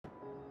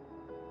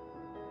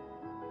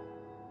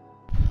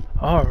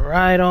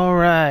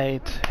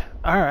Alright.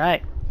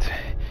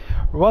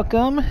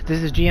 Welcome,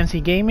 this is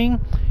GMC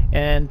Gaming,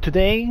 and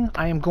today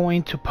I am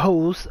going to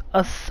post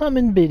a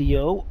summon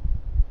video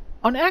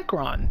on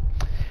Acheron.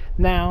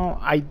 Now,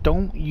 I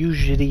don't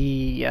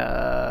usually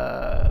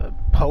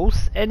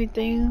post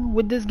anything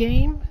with this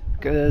game,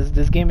 because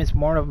this game is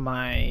more of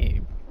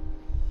my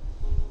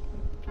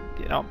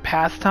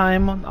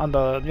pastime on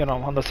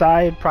the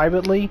side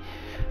privately.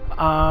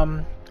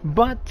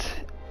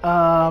 But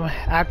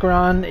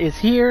Acheron is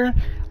here.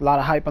 A lot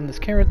of hype on this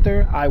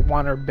character. I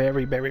want her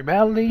very, very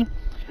badly.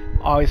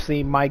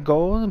 Obviously, my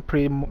goal, I'm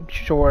pretty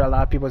sure a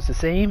lot of people is the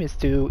same, is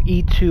to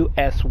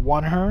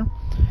E2S1 her.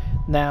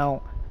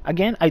 Now,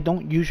 again, I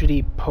don't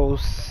usually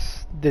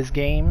post this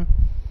game,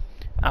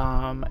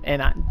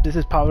 and this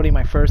is probably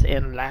my first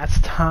and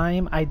last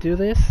time I do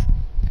this.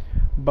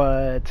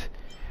 But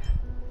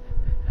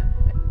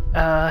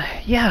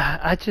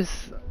yeah,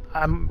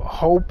 I'm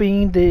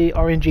hoping the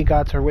RNG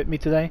gods are with me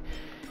today,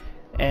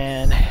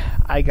 and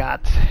I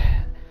got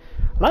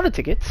a lot of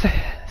tickets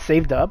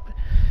saved up,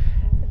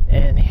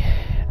 and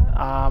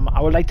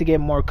I would like to get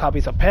more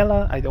copies of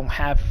Pella. I don't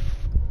have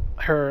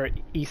her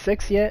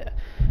E6 yet.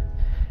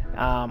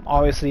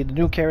 Obviously the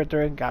new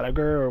character,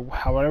 Gallagher, or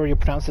however you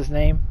pronounce his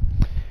name.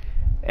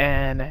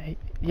 And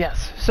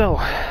yes, so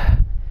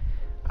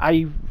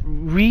I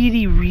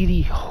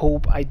really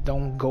hope I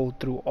don't go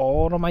through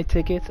all of my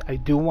tickets. I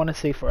do want to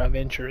save for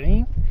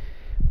Aventuring,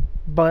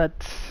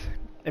 but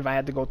if I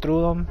had to go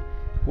through them,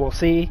 we'll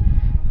see.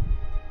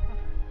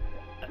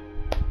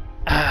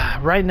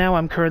 Right now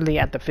I'm currently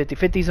at the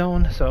 50-50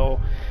 zone, so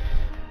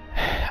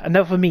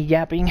enough of me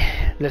yapping.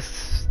 Let's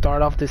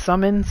start off the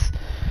summons.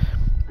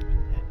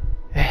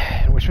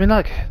 Wish me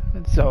luck.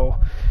 So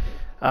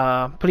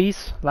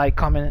please like,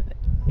 comment,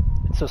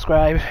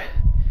 subscribe,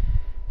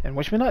 and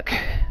wish me luck.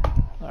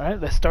 Alright,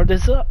 let's start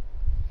this up.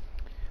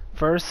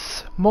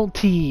 First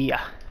multi.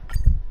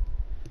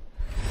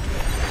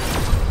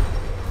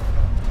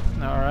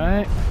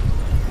 Alright.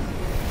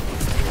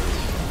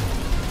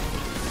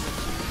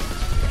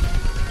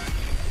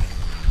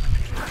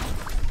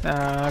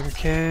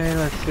 Okay,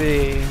 let's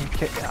see.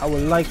 Okay, I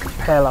would like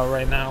Pella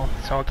right now.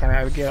 So can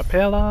I get a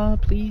Pella,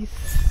 please?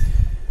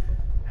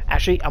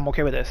 Actually, I'm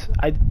okay with this.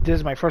 This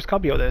is my first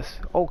copy of this.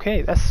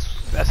 Okay, that's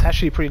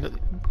actually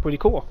pretty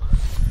cool.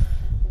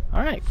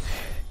 All right.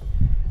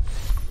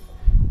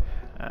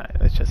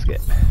 Let's just get.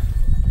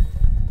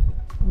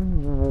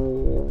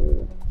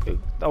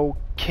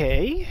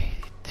 Okay,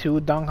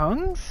 2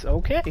 Donghungs.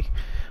 Okay.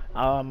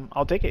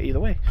 I'll take it either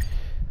way.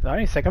 All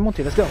right, second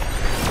multi. Let's go.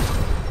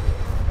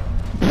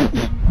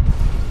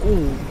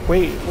 Oh,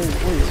 wait,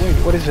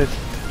 what is it?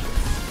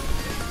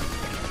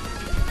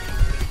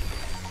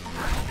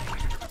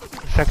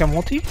 Second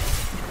multi?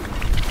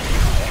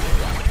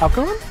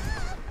 Acheron?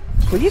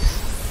 Please?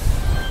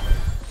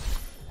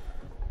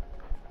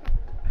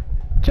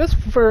 Just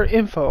for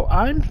info,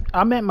 I'm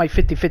at my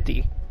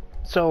 50-50.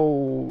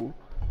 So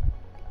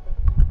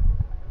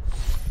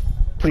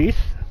please?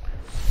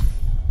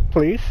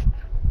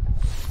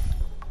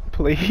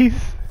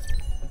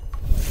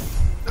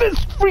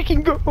 Let's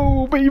freaking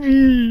go,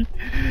 baby!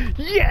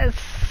 Yes!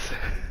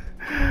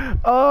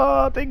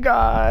 Oh, thank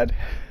God.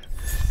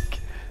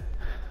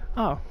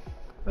 Oh,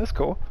 that's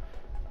cool.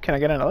 Can I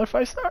get another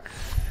 5-star?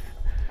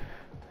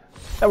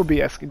 That would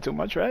be asking too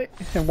much, right?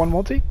 In one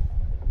multi?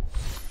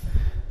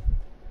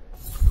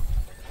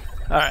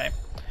 Alright.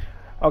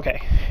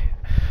 Okay.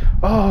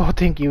 Oh,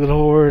 thank you,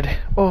 Lord.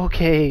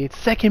 Okay,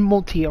 second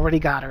multi, already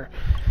got her.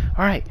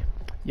 Alright.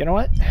 You know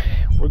what?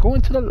 We're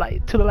going to the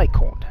light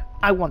cone.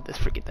 I want this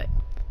freaking thing.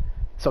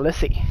 So let's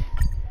see.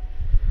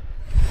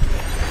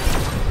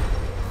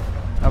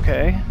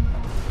 Okay.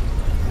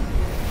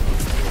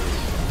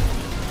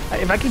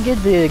 If I could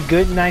get the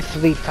good, nice,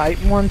 sleep type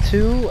one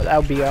too, that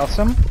would be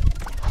awesome.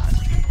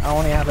 I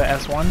only have the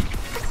S1.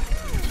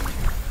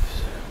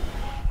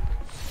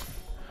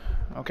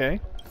 Okay.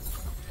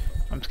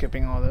 I'm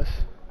skipping all this.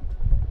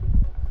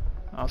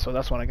 Oh, so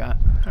that's what I got.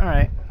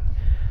 Alright.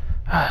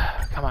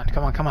 Come on.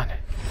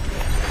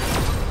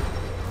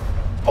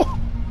 Oh!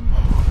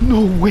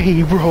 No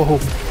way, bro!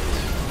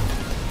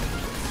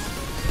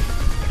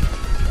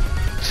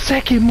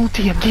 Second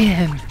multi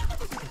again!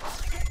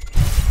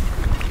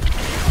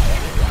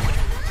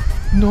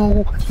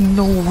 No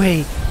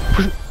way!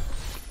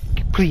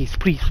 Please.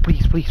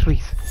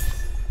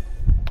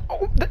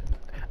 Oh,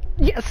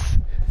 yes!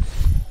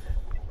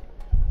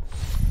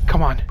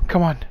 Come on.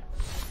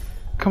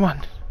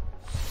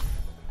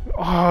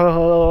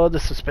 Oh, the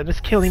suspense is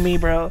killing me,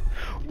 bro.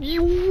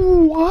 You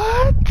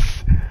what?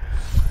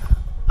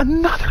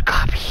 Another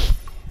copy,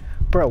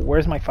 bro.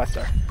 Where's my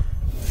 5-star?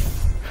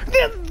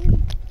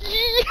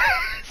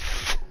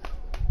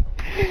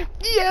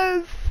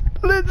 Yes,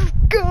 let's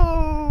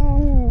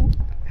go.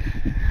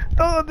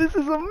 Oh, this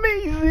is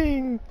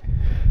amazing.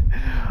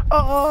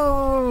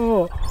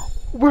 Oh,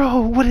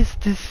 bro, what is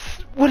this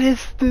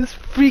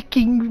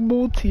freaking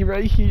multi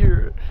right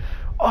here?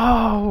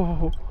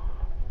 Oh,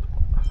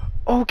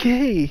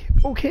 Okay,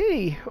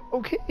 okay,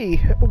 okay,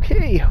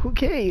 okay,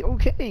 okay,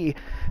 okay.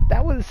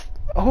 That was.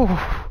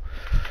 Oh.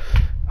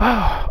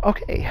 Oh,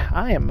 okay.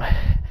 I am.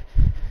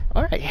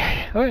 Alright,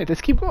 alright,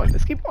 let's keep going,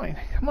 let's keep going.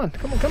 Come on,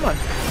 come on, come on.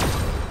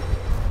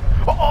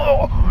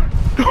 Oh!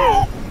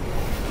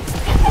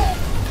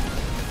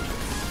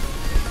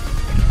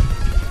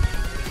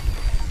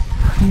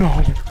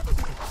 No!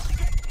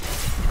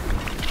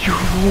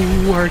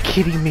 You are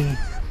kidding me.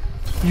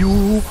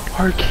 You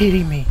are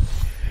kidding me.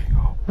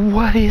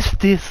 What is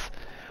this?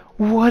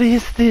 What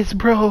is this,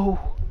 bro?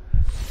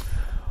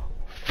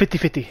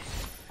 50-50.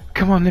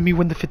 Come on, let me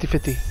win the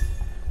 50-50.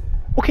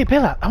 Okay,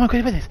 Bella, I'm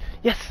okay with this.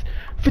 Yes,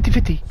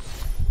 50-50.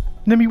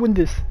 Let me win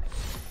this.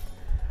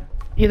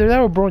 Either that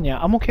or Bronya.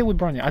 I'm okay with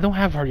Bronya. I don't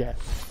have her yet.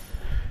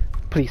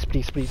 Please,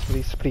 please, please,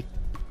 please, please.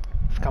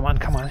 Come on,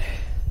 come on.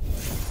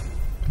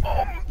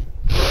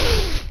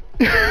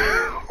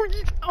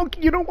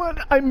 Okay, you know what?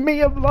 I may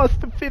have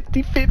lost the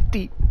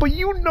 50-50, but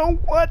you know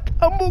what?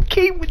 I'm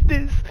okay with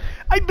this.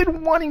 I've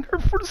been wanting her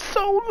for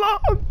so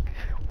long.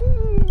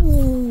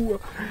 Ooh.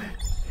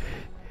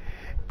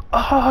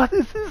 Oh,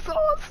 this is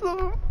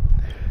awesome.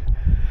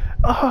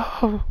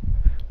 Oh.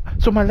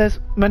 So my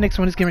next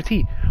one is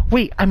guaranteed.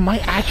 Wait, I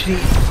might actually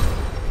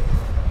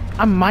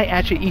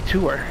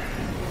E2 her.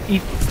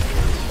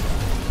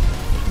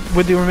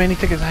 With the remaining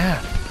tickets I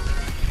have.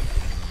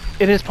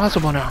 It is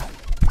possible now.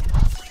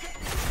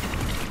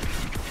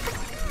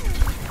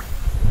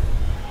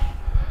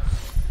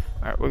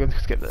 Alright, we're gonna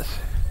skip this.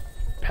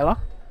 Pella?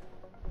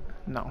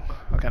 No.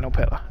 Okay, no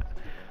Pella.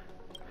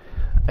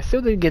 I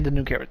still didn't get the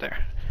new character.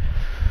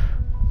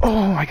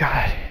 Oh my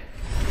god.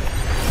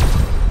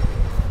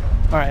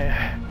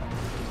 Alright.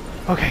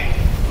 Okay.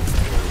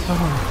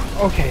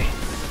 Oh, okay.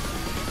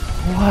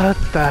 What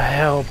the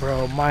hell,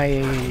 bro? My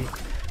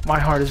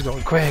heart is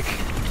going quick.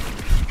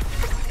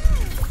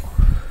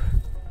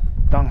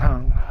 Dong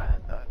Hong.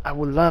 I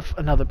would love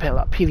another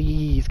Pella.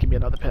 Please give me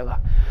another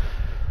Pella.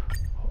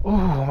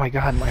 Oh my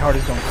god, my heart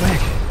is going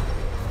quick.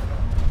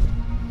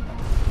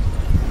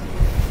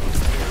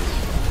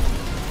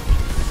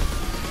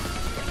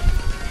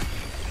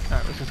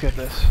 Alright, let's just get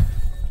this.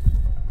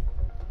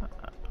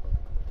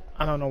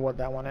 I don't know what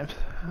that one is.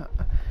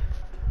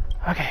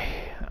 Okay,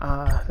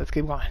 let's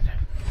keep going.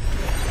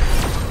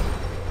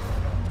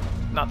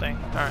 Nothing.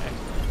 Alright.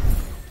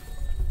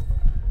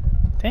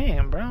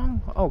 Damn, bro.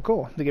 Oh,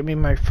 cool. They gave me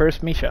my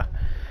first Misha.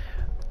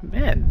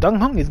 Man, Dong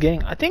Hong is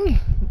getting... I think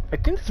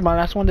this is my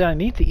last one that I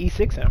need to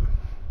E6 him.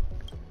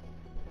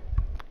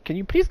 Can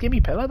you please give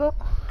me Pella, though?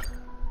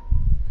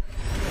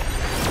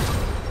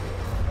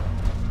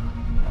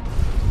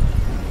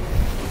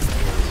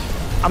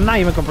 I'm not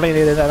even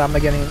complaining that I'm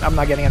not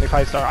getting any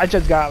 5-star. I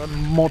just got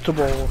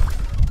multiple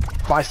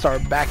 5-star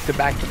back to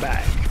back to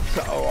back,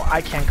 so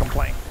I can't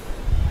complain.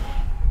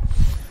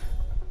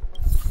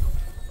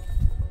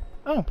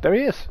 Oh, there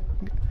he is.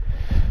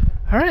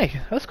 All right,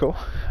 that's cool.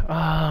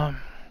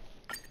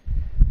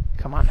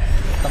 Come on,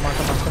 come on,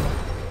 come on, come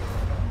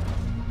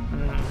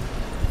on.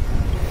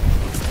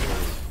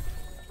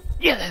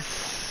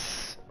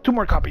 Yes, 2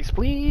 more copies,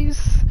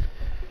 please.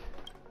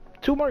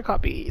 2 more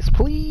copies,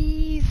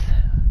 please.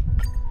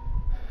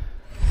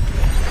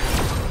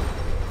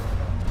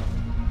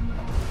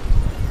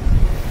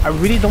 I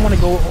really don't want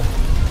to go.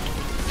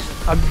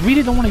 I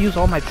really don't want to use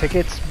all my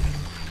tickets,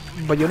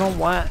 but you know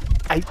what?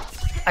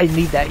 I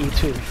need that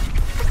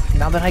E2.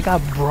 Now that I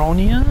got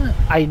Bronya,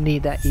 I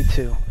need that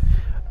E2.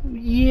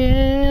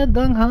 Yeah,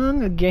 Dong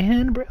Hong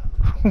again, bro.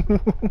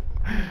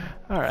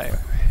 Alright,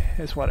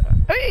 it's what.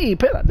 Hey,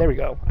 Pella, there we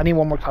go. I need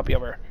 1 more copy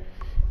of her.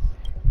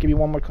 Give me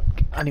 1 more.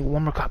 I need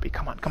 1 more copy.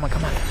 Come on, come on,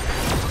 come on.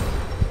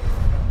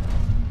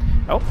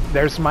 Oh,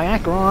 there's my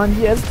Acheron.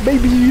 Yes,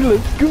 baby,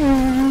 let's go.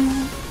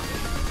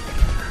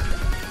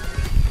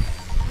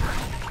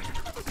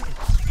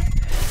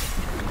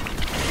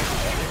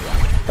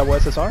 Double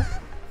SSR?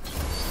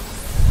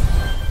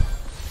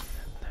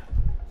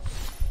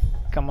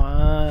 Come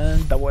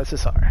on, double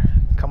SSR.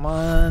 Come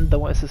on,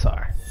 double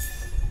SSR.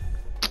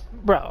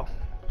 Bro,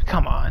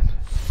 come on.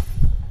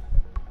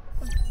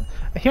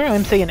 Here I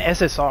am saying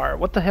SSR.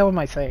 What the hell am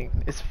I saying?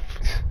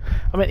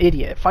 I'm an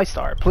idiot.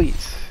 5-star,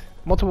 please.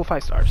 Multiple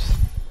 5 stars.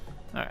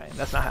 Alright,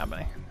 that's not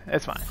happening.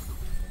 It's fine.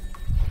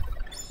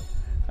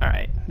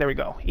 Alright, there we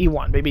go.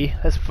 E1, baby.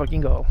 Let's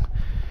fucking go.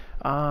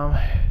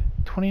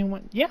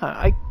 21.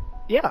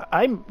 Yeah,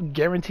 I'm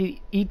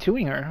guaranteed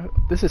E2ing her.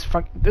 This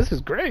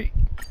is great.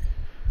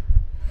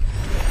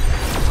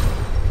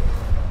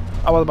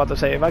 I was about to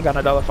say, if I got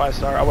another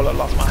 5-star, I would have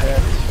lost my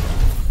head.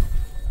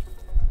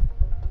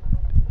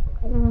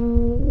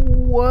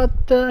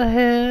 What the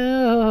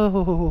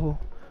hell?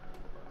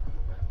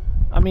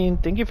 I mean,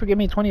 thank you for giving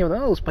me 20 of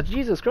those, but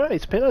Jesus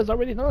Christ, Pella is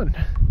already done.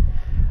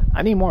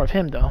 I need more of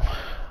him, though.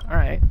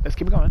 Alright, let's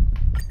keep going.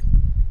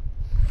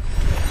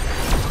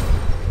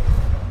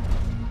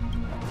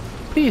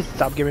 Please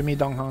stop giving me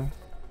Dong Hong.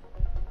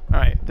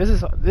 Alright,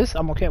 this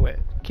I'm okay with.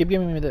 Keep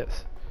giving me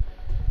this.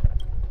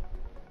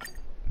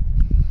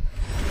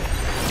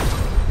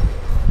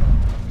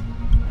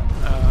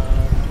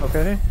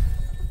 Okay.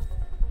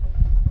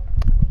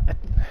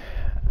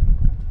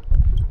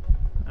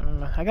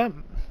 I got...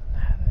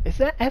 Is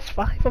that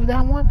S5 of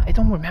that one? I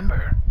don't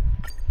remember.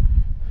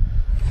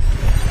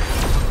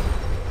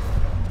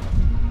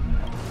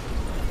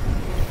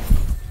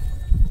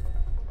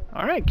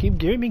 Alright, keep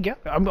giving me...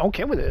 I'm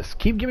okay with this.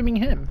 Keep giving me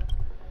him.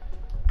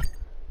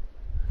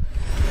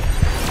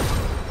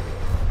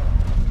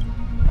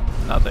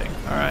 Nothing.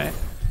 Alright.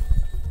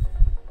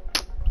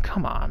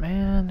 Come on,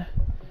 man.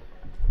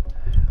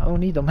 I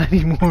don't need them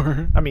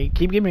anymore. I mean,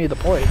 keep giving me the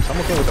points. I'm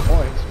okay with the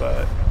points,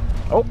 but...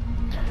 Oh!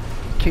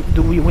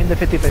 Do we win the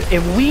 50-50?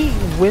 If we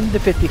win the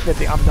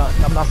 50-50, I'm done.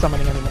 I'm not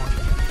summoning anymore.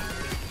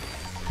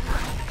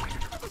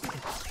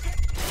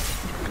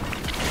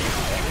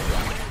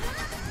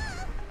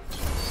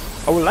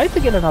 I would like to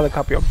get another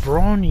copy of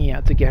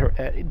Bronya to get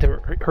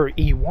her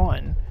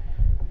E1,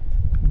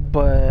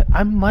 but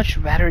I'd much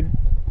rather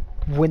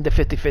win the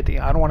 50-50.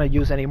 I don't want to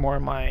use any more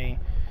of my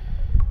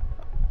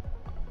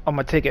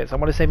tickets. I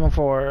want to save them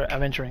for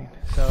adventuring.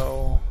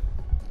 So,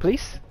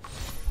 please,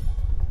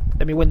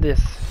 let me win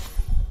this.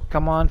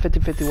 Come on,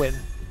 50-50 win.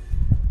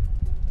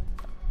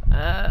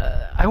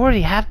 I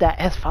already have that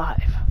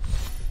S5.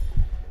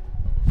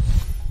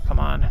 Come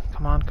on,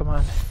 come on, come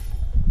on.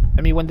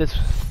 Let me win this.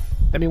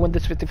 Let me win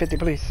this 50-50,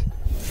 please.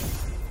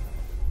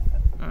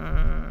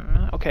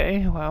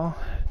 Okay, well,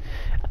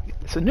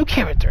 it's a new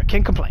character.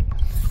 Can't complain.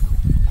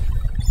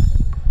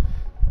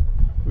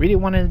 Really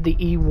wanted the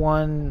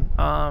E1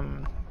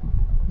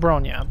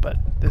 Bronya, but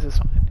this is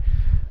fine.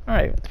 All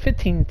right,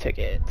 15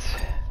 tickets.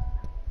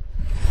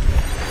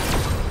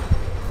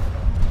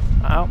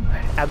 Well,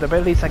 at the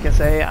very least, I can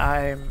say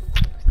I'm...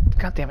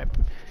 God damn it.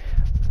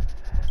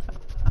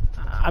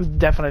 I'm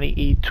definitely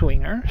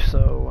E2-inger,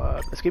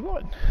 so let's keep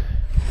going.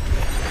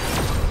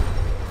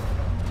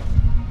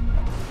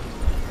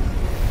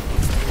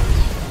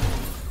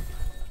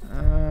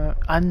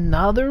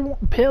 Another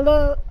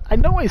pillar? I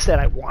know I said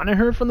I wanted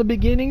her from the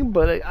beginning,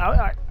 but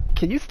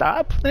can you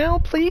stop now,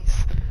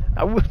 please?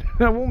 I would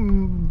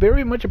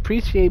very much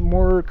appreciate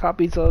more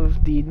copies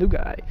of the new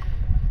guy.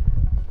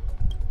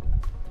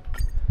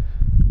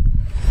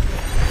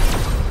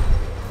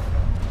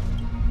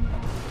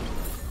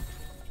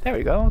 There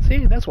we go.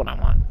 See, that's what I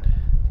want.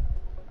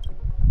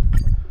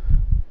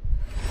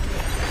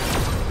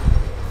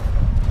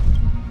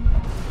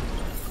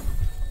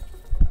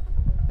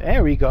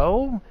 There we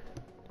go.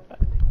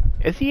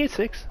 Is he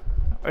A6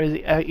 or is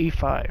he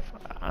E5?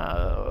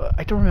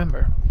 I don't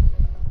remember.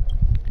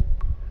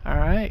 All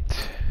right.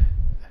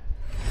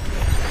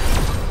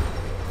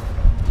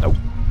 Nope.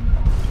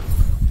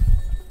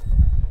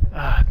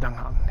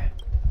 Danghang.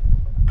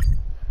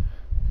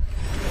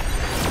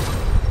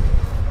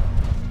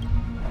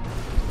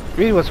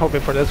 Really was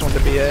hoping for this one to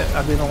be it.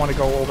 I didn't want to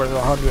go over the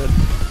 100.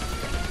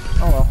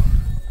 Oh well.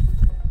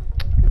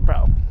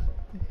 Bro.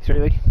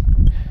 Seriously?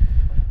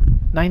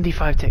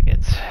 95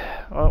 tickets.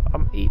 Well,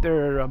 I'm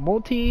either a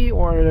multi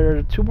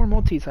or 2 more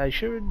multis. I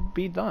should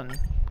be done.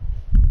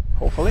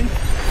 Hopefully.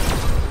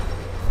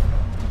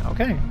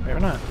 Okay, maybe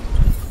not.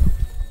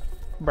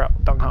 Bro,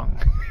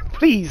 Danghang.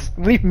 Please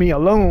leave me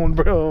alone,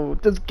 bro.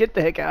 Just get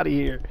the heck out of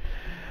here.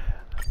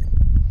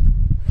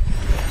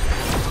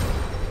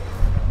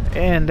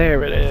 And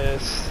there it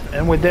is.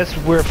 And with this,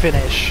 we're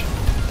finished.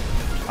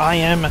 I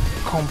am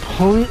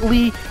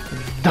completely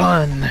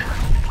done.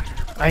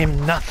 I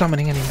am not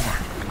summoning anymore.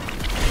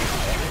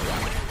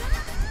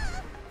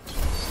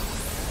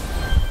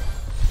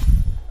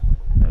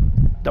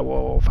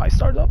 Double 5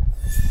 stars up.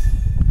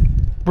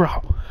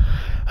 Bro.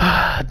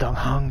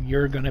 Danghang,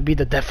 you're gonna be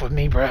the death of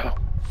me, bro.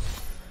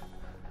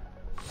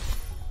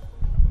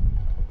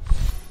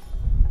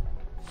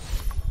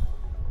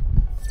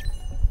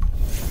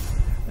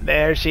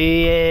 There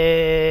she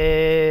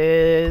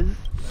is.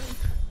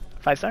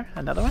 5 star,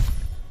 another one.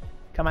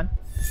 Come on,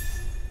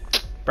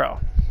 bro.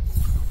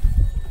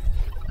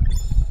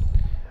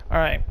 All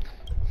right,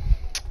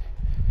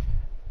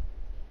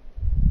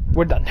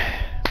 we're done.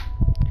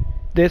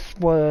 This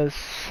was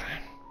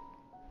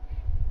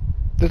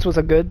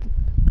a good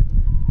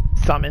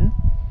summon.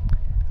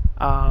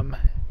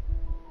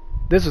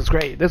 This was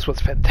great. This was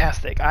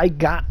fantastic. I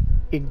got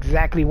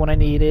exactly what I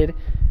needed.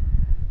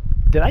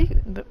 Did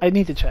I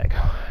need to check.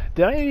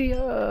 Did I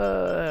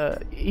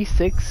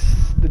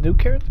E6 the new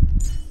character?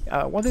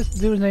 What is this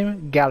dude's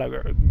name?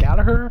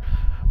 Gallagher?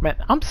 Man,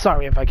 I'm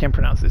sorry if I can't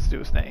pronounce this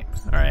dude's name.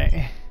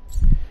 Alright.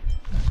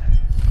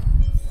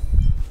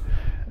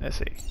 Let's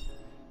see.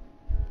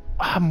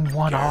 I'm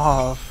one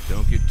off.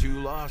 Don't get too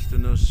lost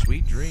in those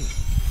sweet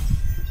dreams.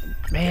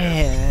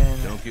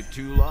 Man. Don't get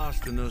too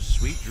lost in those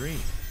sweet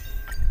dreams.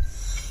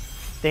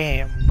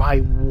 Damn, by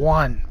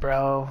 1,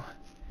 bro.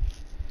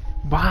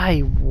 By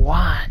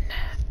 1.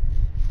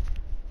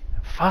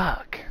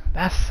 Fuck,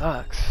 that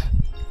sucks.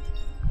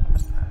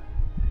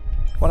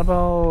 What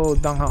about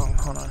Danghang?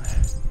 Hold on.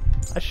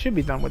 I should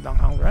be done with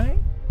Danghang, right?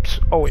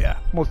 Oh yeah,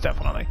 most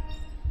definitely.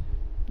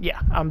 Yeah,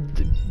 I'm...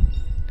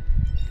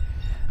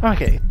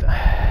 Okay,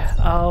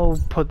 I'll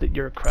put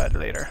your cred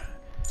later.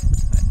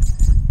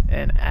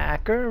 And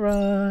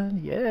Acheron,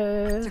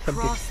 yes. To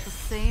cross the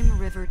same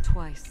river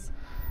twice.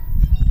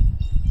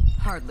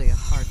 Hardly a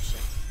hardship.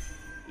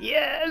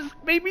 Yes,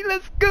 baby,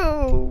 let's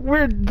go.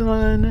 We're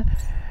done.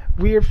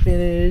 We're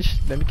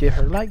finished. Let me get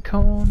her light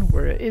cone.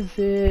 Where is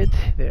it?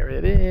 There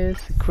it is.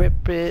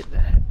 Equip it,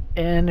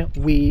 and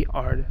we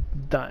are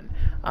done.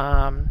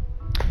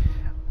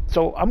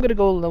 So I'm gonna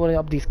go leveling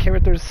up these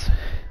characters.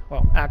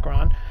 Well,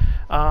 Acheron.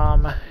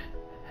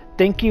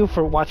 Thank you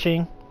for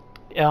watching.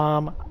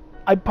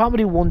 I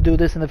probably won't do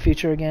this in the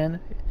future again.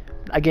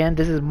 Again,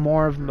 this is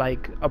more of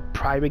like a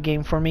private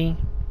game for me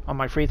on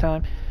my free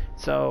time.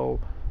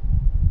 So,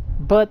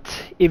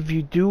 but if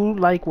you do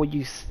like what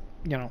you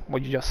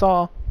what you just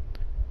saw,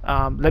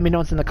 let me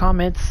know in the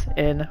comments,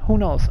 and who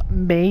knows,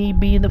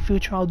 maybe in the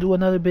future I'll do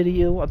another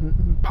video,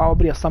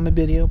 probably a summon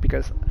video,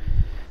 because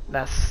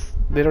that's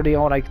literally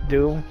all I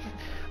do.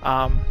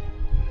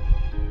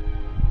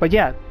 But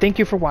yeah, thank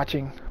you for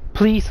watching.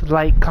 Please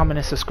like, comment,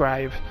 and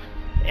subscribe,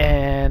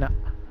 and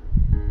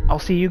I'll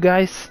see you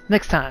guys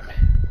next time.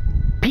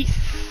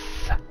 Peace.